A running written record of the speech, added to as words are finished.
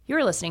You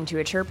are listening to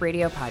a Chirp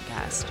Radio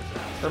podcast.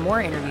 For more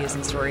interviews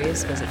and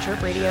stories, visit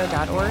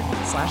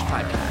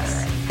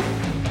chirpradio.org/podcasts.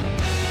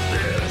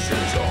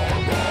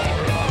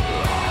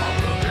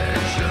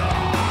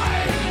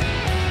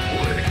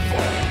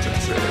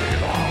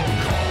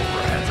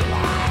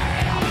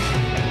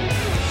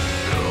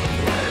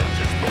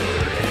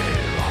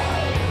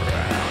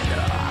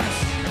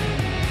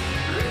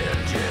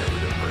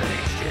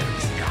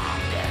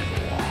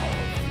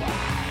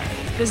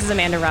 This is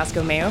Amanda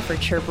Roscoe Mayo for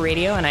Chirp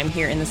Radio, and I'm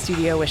here in the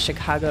studio with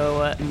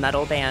Chicago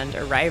metal band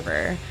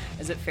Arriver.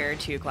 Is it fair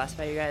to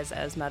classify you guys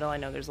as metal? I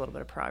know there's a little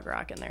bit of prog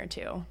rock in there,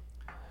 too.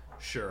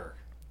 Sure.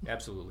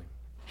 Absolutely.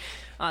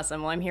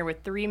 Awesome. Well, I'm here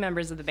with three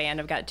members of the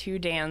band. I've got two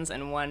Dans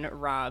and one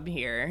Rob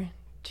here.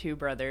 Two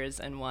brothers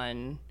and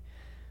one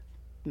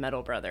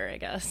metal brother, I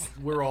guess.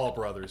 We're all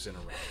brothers in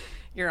Arriver.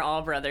 You're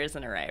all brothers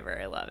in Arriver.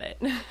 I love it.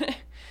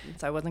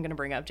 So I wasn't going to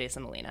bring up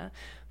Jason Molina,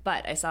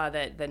 but I saw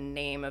that the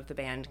name of the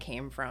band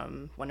came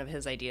from one of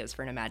his ideas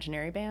for an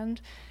imaginary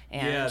band.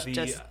 And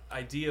yeah, the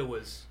idea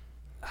was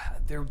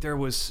there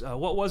was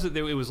what was it?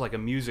 It was like a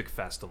music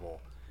festival,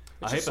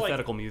 a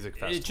hypothetical music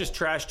festival. It's just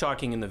trash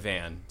talking in the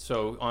van.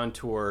 So on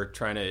tour,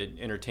 trying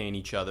to entertain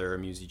each other,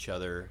 amuse each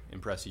other,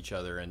 impress each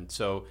other, and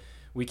so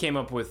we came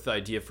up with the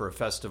idea for a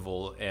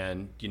festival,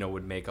 and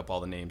would make up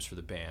all the names for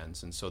the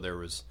bands, and so there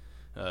was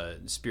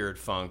Spirit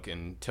Funk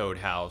and Toad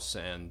House,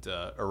 and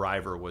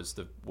Arriver was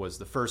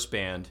the first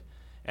band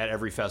at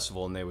every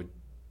festival, and they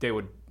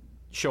would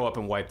show up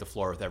and wipe the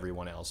floor with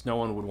everyone else. No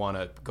one would want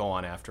to go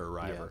on after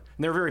Arriver,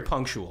 and they're very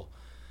punctual.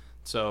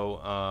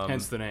 So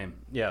hence the name.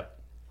 Yeah.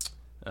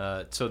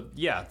 That's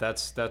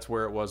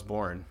where it was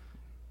born.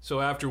 So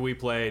after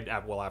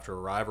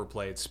Arriver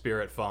played,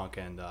 Spirit Funk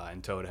and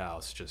Toad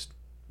House just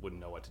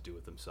wouldn't know what to do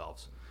with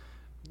themselves,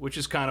 which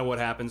is kind of what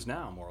happens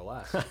now, more or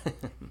less.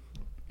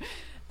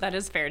 That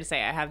is fair to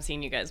say. I have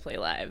seen you guys play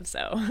live,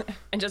 so.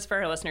 And just for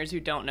our listeners who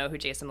don't know who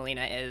Jason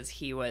Molina is,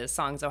 he was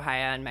Songs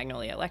Ohio and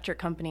Magnolia Electric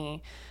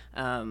Company,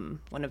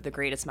 one of the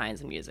greatest minds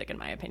in music, in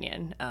my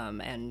opinion.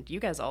 And you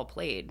guys all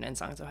played in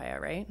Songs Ohio,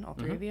 right? All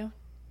three of you?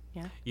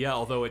 Yeah. Yeah,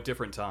 although at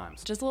different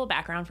times. Just a little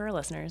background for our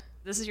listeners.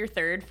 This is your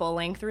third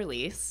full-length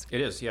release.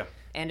 It is, yeah.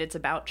 And it's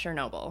about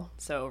Chernobyl,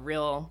 so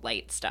real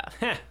light stuff.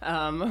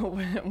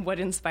 What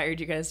inspired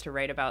you guys to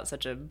write about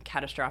such a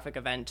catastrophic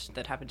event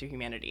that happened to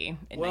humanity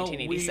in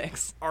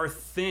 1986? Our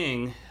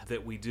thing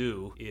that we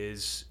do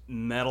is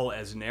metal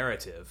as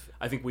narrative.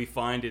 I think we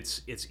find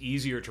it's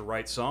easier to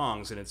write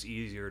songs and it's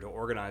easier to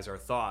organize our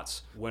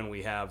thoughts when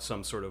we have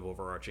some sort of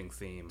overarching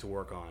theme to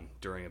work on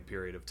during a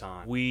period of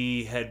time.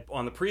 We had,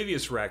 on the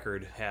previous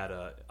record, had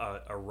a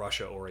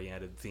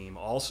Russia-oriented theme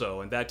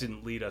also, and that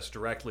didn't lead us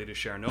directly to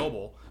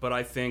Chernobyl, but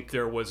I think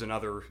there was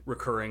another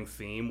recurring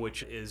theme,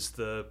 which is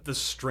the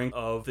strength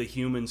of the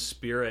human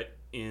spirit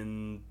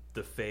in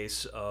the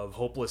face of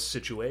hopeless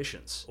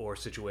situations or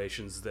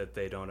situations that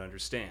they don't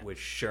understand, which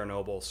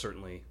Chernobyl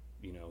certainly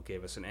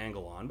gave us an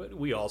angle on. But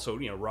we also,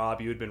 Rob,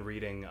 you had been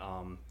reading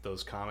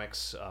those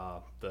comics,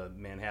 the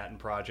Manhattan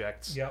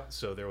Project. Yep.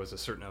 So there was a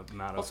certain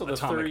amount of also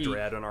atomic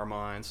dread on our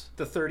minds.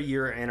 The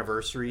 30-year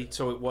anniversary,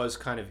 so it was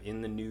kind of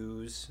in the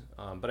news.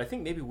 But I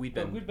think maybe we'd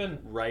been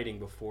writing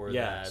before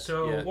that.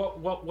 So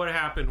what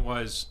happened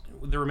was,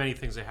 there were many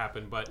things that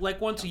happened, but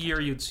like once a year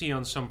you'd see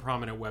on some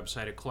prominent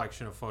website a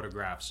collection of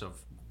photographs of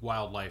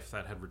wildlife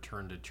that had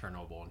returned to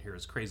Chernobyl, and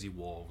here's crazy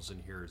wolves,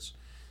 and here's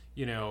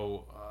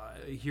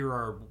here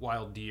are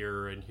wild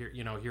deer, and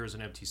here's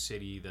an empty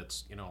city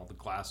that's, the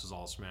glass is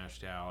all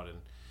smashed out, and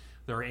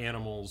there are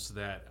animals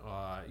that,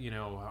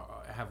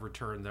 have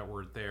returned that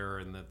weren't there,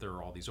 and that there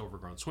are all these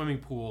overgrown swimming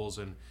pools,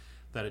 and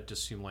that it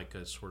just seemed like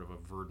a sort of a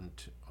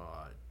verdant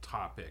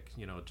topic,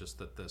 just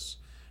that this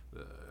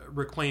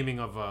reclaiming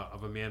of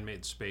a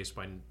man-made space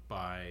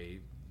by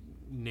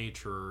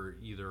nature.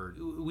 Either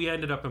we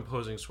ended up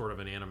imposing sort of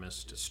an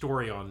animist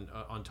story on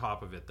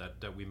top of it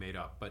that we made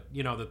up, but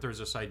that there's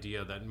this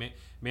idea that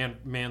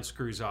man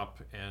screws up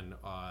and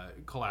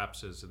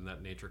collapses, and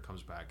that nature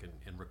comes back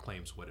and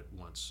reclaims what it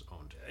once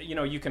owned.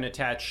 You can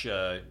attach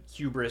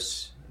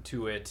hubris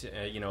to it,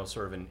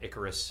 sort of an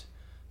Icarus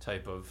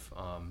type of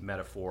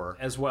metaphor,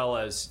 as well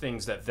as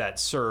things that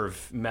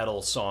serve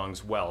metal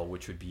songs well,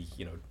 which would be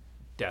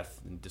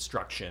death and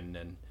destruction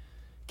and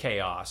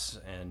chaos,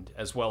 and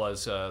as well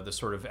as the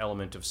sort of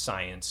element of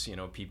science,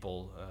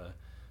 people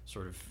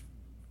sort of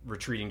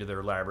retreating to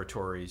their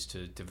laboratories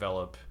to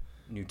develop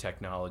new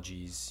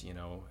technologies,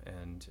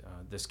 and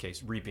this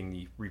case reaping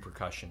the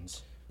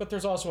repercussions. But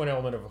there's also an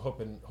element of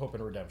hope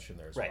and redemption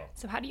there as well.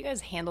 So how do you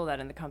guys handle that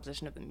in the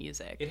composition of the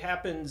music? It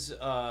happens,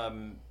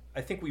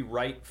 I think we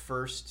write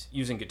first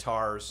using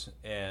guitars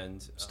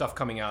and stuff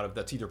coming out of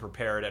that's either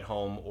prepared at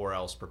home or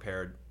else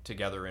prepared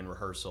together in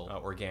rehearsal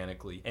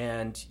organically.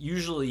 And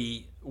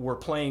usually we're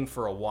playing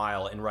for a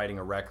while and writing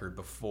a record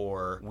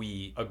before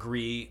we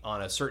agree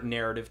on a certain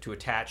narrative to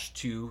attach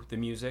to the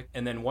music.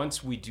 And then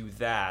once we do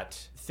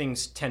that,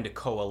 things tend to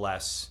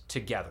coalesce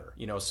together.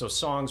 So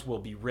songs will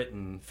be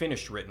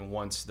finished written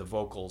once the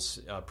vocals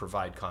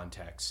provide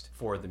context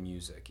for the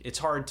music. It's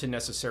hard to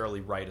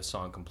necessarily write a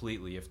song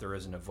completely if there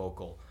isn't a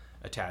vocal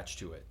attached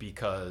to it,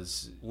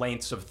 because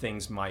lengths of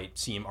things might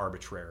seem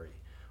arbitrary,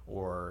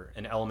 or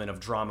an element of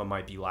drama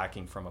might be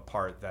lacking from a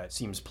part that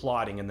seems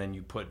plotting, and then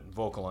you put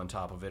vocal on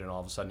top of it and all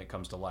of a sudden it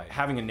comes to life.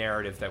 Having a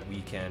narrative that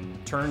we can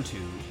turn to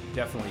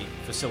definitely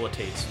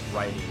facilitates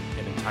writing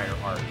an entire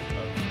arc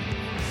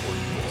of 40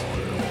 minutes.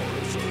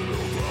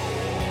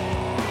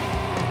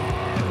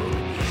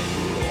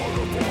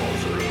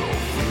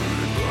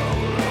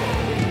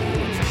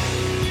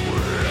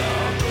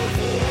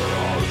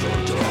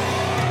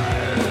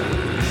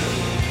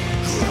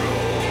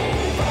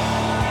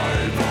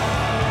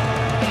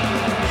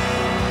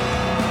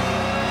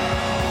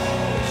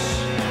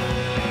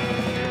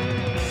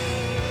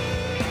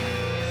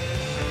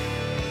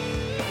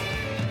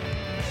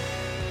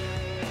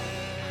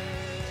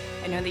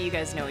 That you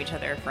guys know each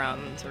other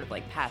from sort of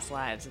like past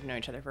lives. Have known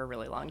each other for a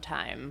really long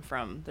time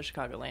from the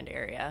Chicagoland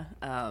area.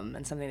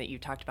 And something that you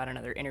talked about in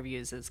other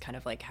interviews is kind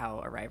of like how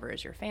Arriver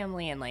is your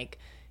family and like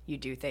you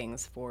do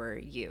things for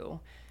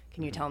you.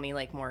 Can you tell me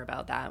like more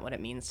about that, what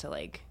it means to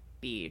like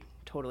be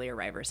totally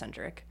Arriver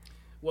centric?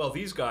 Well,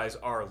 these guys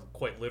are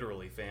quite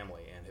literally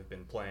family and have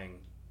been playing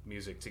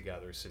music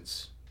together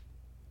since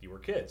you were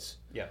kids.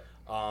 Yeah.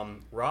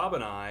 Rob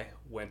and I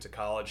went to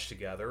college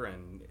together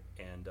and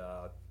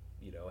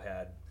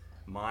had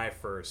my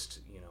first,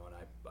 and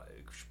I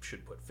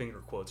should put finger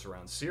quotes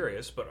around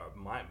serious, but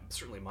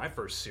certainly my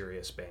first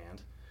serious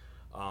band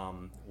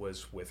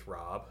was with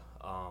Rob.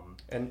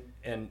 And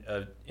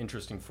an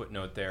interesting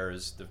footnote there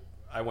is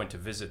I went to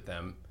visit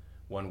them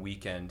one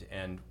weekend,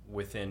 and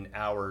within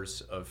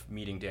hours of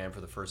meeting Dan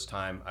for the first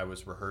time, I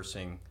was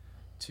rehearsing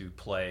to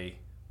play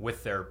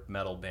with their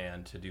metal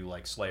band to do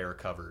like Slayer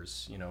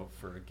covers,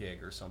 for a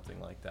gig or something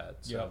like that.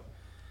 So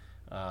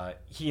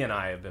he and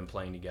I have been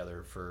playing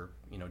together for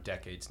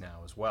decades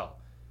now as well.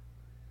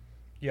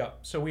 Yeah,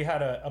 so we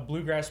had a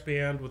bluegrass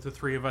band with the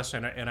three of us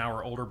and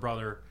our older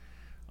brother.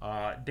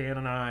 Dan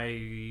and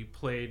I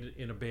played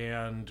in a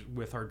band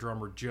with our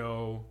drummer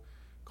Joe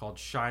called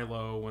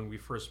Shiloh when we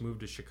first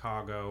moved to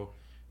Chicago.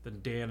 Then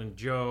Dan and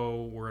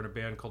Joe were in a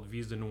band called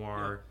Visa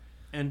Noir.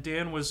 Yeah. And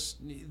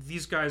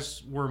these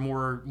guys were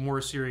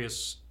more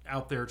serious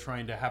out there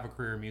trying to have a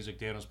career in music.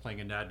 Dan was playing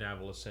in Nad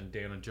Navalis, and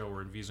Dan and Joe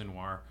were in Visa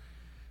Noir.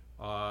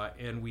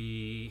 And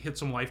we hit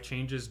some life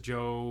changes.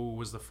 Joe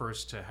was the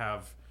first to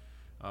have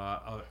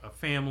a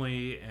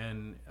family,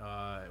 and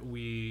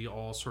we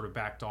all sort of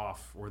backed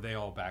off, or they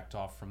all backed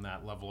off from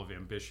that level of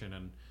ambition.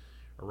 And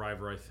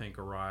Arriver, I think,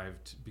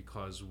 arrived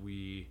because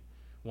we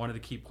wanted to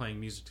keep playing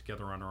music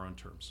together on our own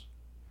terms.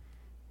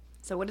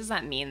 So what does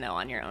that mean, though,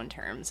 on your own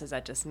terms? Does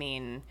that just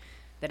mean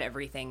that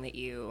everything that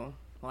you...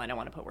 Well, I don't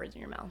want to put words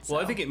in your mouth. Well,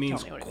 I think it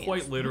means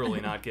quite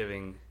literally not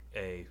giving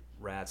a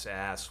rat's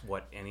ass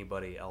what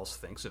anybody else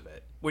thinks of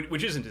it.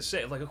 Which isn't to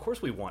say, like, of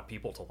course we want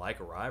people to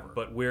like Arriver,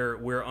 but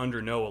we're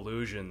under no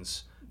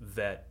illusions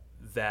that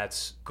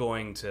that's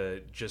going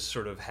to just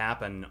sort of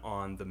happen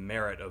on the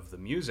merit of the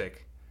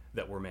music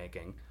that we're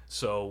making.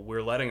 So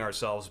we're letting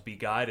ourselves be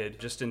guided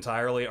just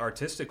entirely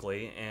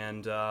artistically,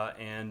 and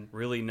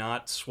really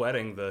not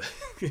sweating the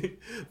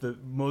the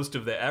most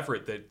of the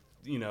effort that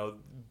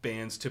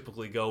bands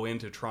typically go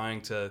into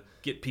trying to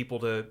get people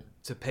to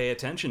pay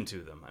attention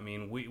to them. I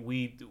mean,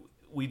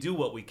 we do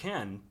what we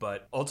can,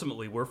 but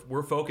ultimately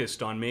we're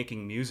focused on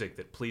making music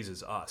that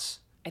pleases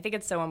us. I think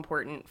it's so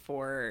important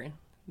for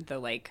the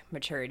like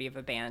maturity of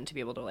a band to be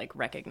able to like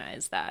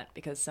recognize that,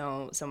 because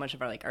so much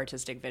of our like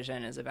artistic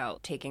vision is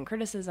about taking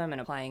criticism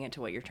and applying it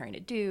to what you're trying to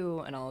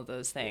do and all of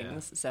those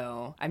things. Yeah.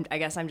 So I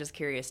guess I'm just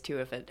curious too,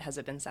 if it has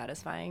been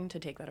satisfying to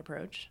take that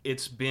approach?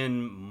 It's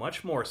been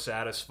much more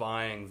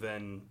satisfying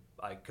than,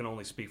 I can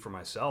only speak for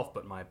myself,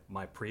 but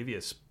my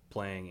previous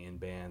playing in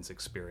bands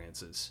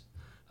experiences.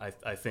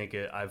 I think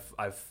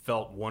I've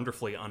felt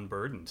wonderfully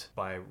unburdened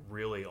by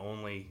really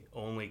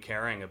only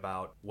caring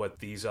about what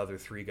these other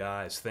three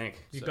guys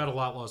think. You've got a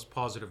lot less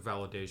positive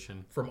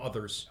validation from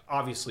others.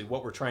 Obviously,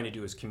 what we're trying to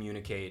do is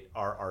communicate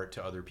our art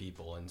to other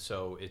people, and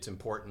so it's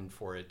important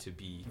for it to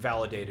be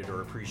validated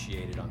or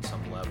appreciated on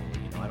some level.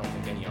 I don't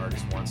think any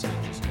artist wants to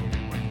just go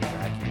like a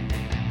vacuum.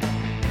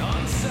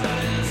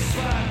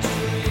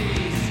 Unsatisfactory.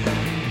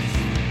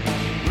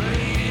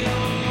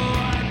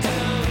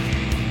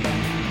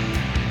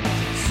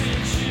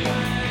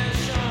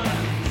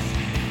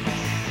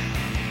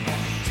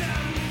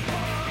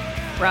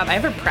 Rob, I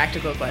have a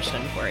practical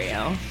question for you.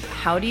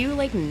 How do you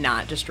like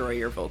not destroy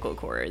your vocal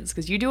cords?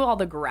 Because you do all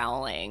the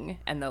growling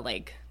and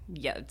the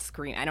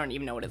scream. I don't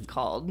even know what it's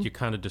called. You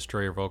kind of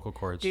destroy your vocal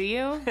cords. Do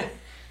you?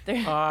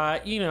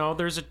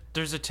 There's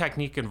a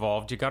technique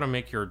involved. You got to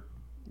make your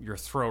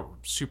throat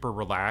super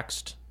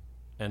relaxed,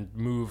 and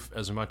move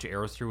as much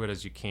air through it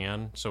as you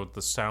can. So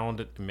the sound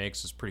it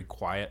makes is pretty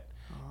quiet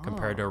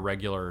compared to a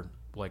regular,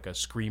 like a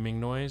screaming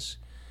noise.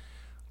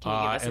 Can you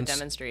give us a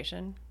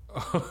demonstration?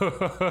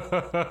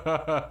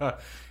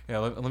 Yeah,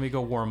 let me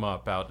go warm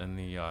up out in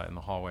the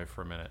hallway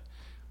for a minute.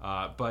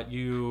 But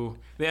the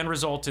end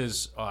result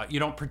is you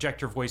don't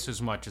project your voice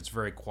as much. It's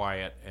very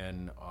quiet,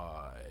 and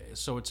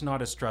so it's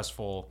not as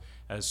stressful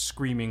as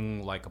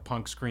screaming like a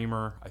punk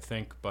screamer, I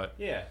think. But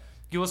Yeah.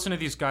 you listen to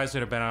these guys that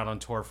have been out on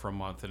tour for a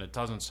month, and it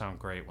doesn't sound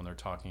great when they're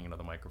talking into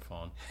the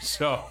microphone.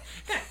 So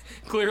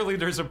clearly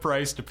there's a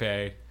price to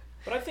pay.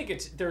 But I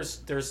think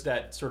there's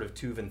that sort of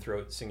tube and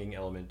throat singing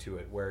element to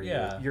it, where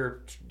Yeah.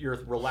 you're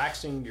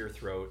relaxing your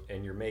throat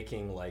and you're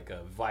making like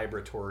a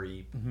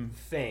vibratory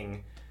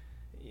thing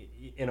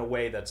in a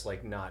way that's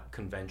like not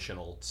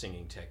conventional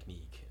singing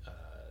technique.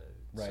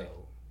 Right.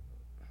 So.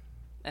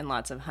 And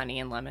lots of honey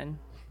and lemon.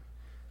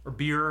 Or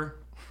beer.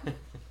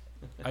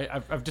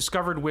 I've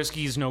discovered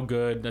whiskey's no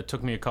good. It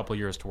took me a couple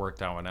years to work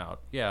that one out.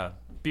 Yeah,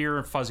 beer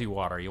and fuzzy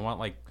water. You want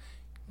like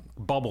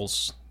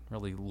bubbles.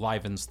 Really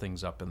livens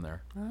things up in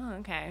there. Oh,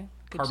 okay.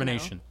 Good to know.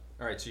 Carbonation.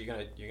 All right, so you're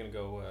gonna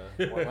go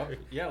warm up?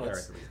 Yeah,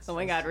 let's. Oh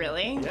my God,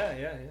 really?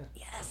 Yeah.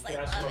 Yes, Can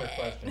I ask another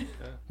question?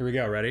 Here we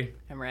go. Ready?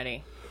 I'm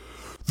ready.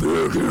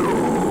 Thank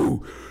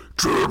you,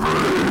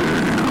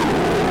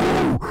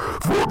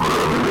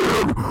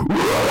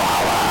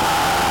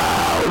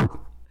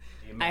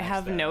 I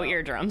have no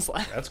eardrums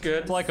left. That's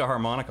good. It's like a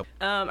harmonica.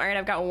 All right,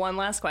 I've got one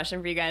last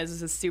question for you guys.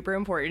 This is super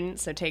important,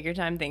 so take your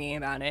time thinking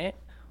about it.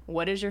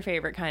 What is your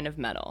favorite kind of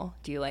metal?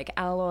 Do you like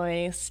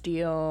alloy,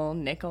 steel,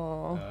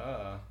 nickel?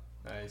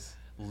 Nice.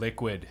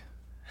 Liquid.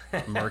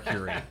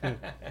 Mercury.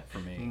 For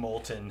me.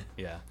 Molten.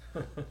 Yeah.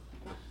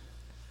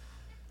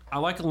 I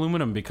like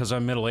aluminum because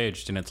I'm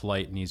middle-aged and it's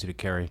light and easy to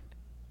carry.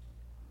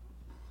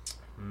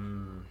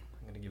 I'm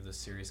gonna give this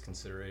serious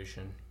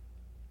consideration.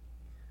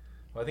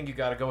 Well, I think you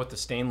got to go with the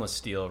stainless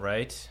steel,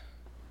 right?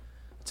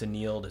 It's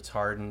annealed, it's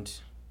hardened,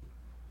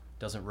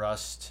 doesn't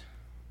rust,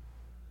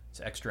 it's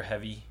extra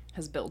heavy.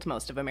 Has built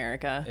most of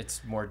America.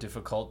 It's more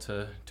difficult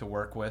to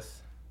work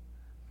with,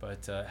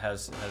 but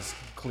has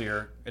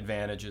clear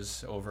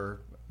advantages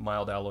over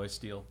mild alloy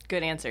steel.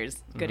 Good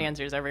answers. Good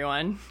answers,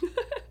 everyone.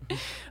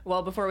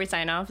 Well, before we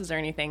sign off, is there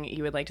anything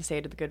you would like to say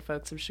to the good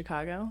folks of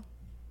Chicago?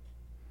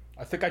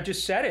 I think I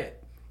just said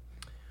it.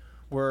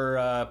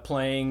 We're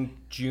playing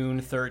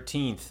June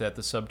 13th at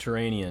the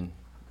Subterranean.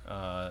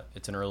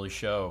 It's an early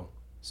show.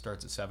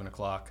 Starts at 7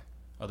 o'clock.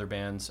 Other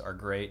bands are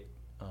great.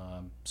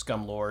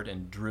 Scumlord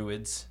and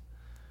Druids.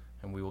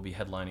 And we will be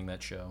headlining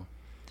that show.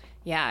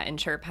 Yeah, and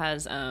Chirp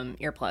has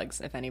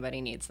earplugs if anybody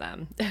needs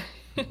them.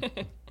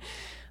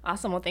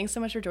 Awesome. Well, thanks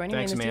so much for joining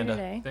Thanks, me in the Amanda.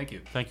 studio today. Thank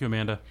you. Thank you,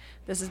 Amanda.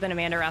 This has been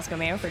Amanda Roscoe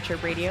Mayo for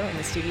Chirp Radio in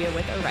the studio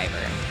with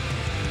Arriver.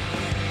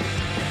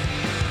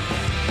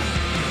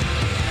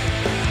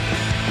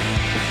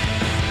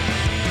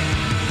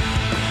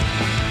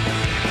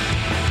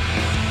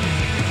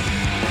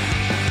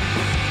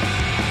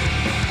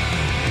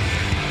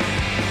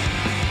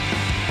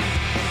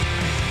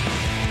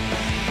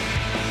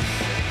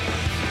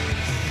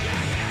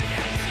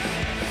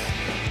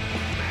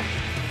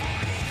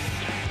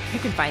 You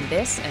can find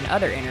this and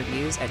other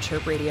interviews at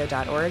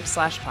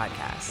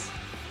chirpradio.org/podcasts.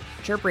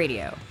 Chirp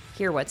Radio.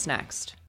 Hear what's next.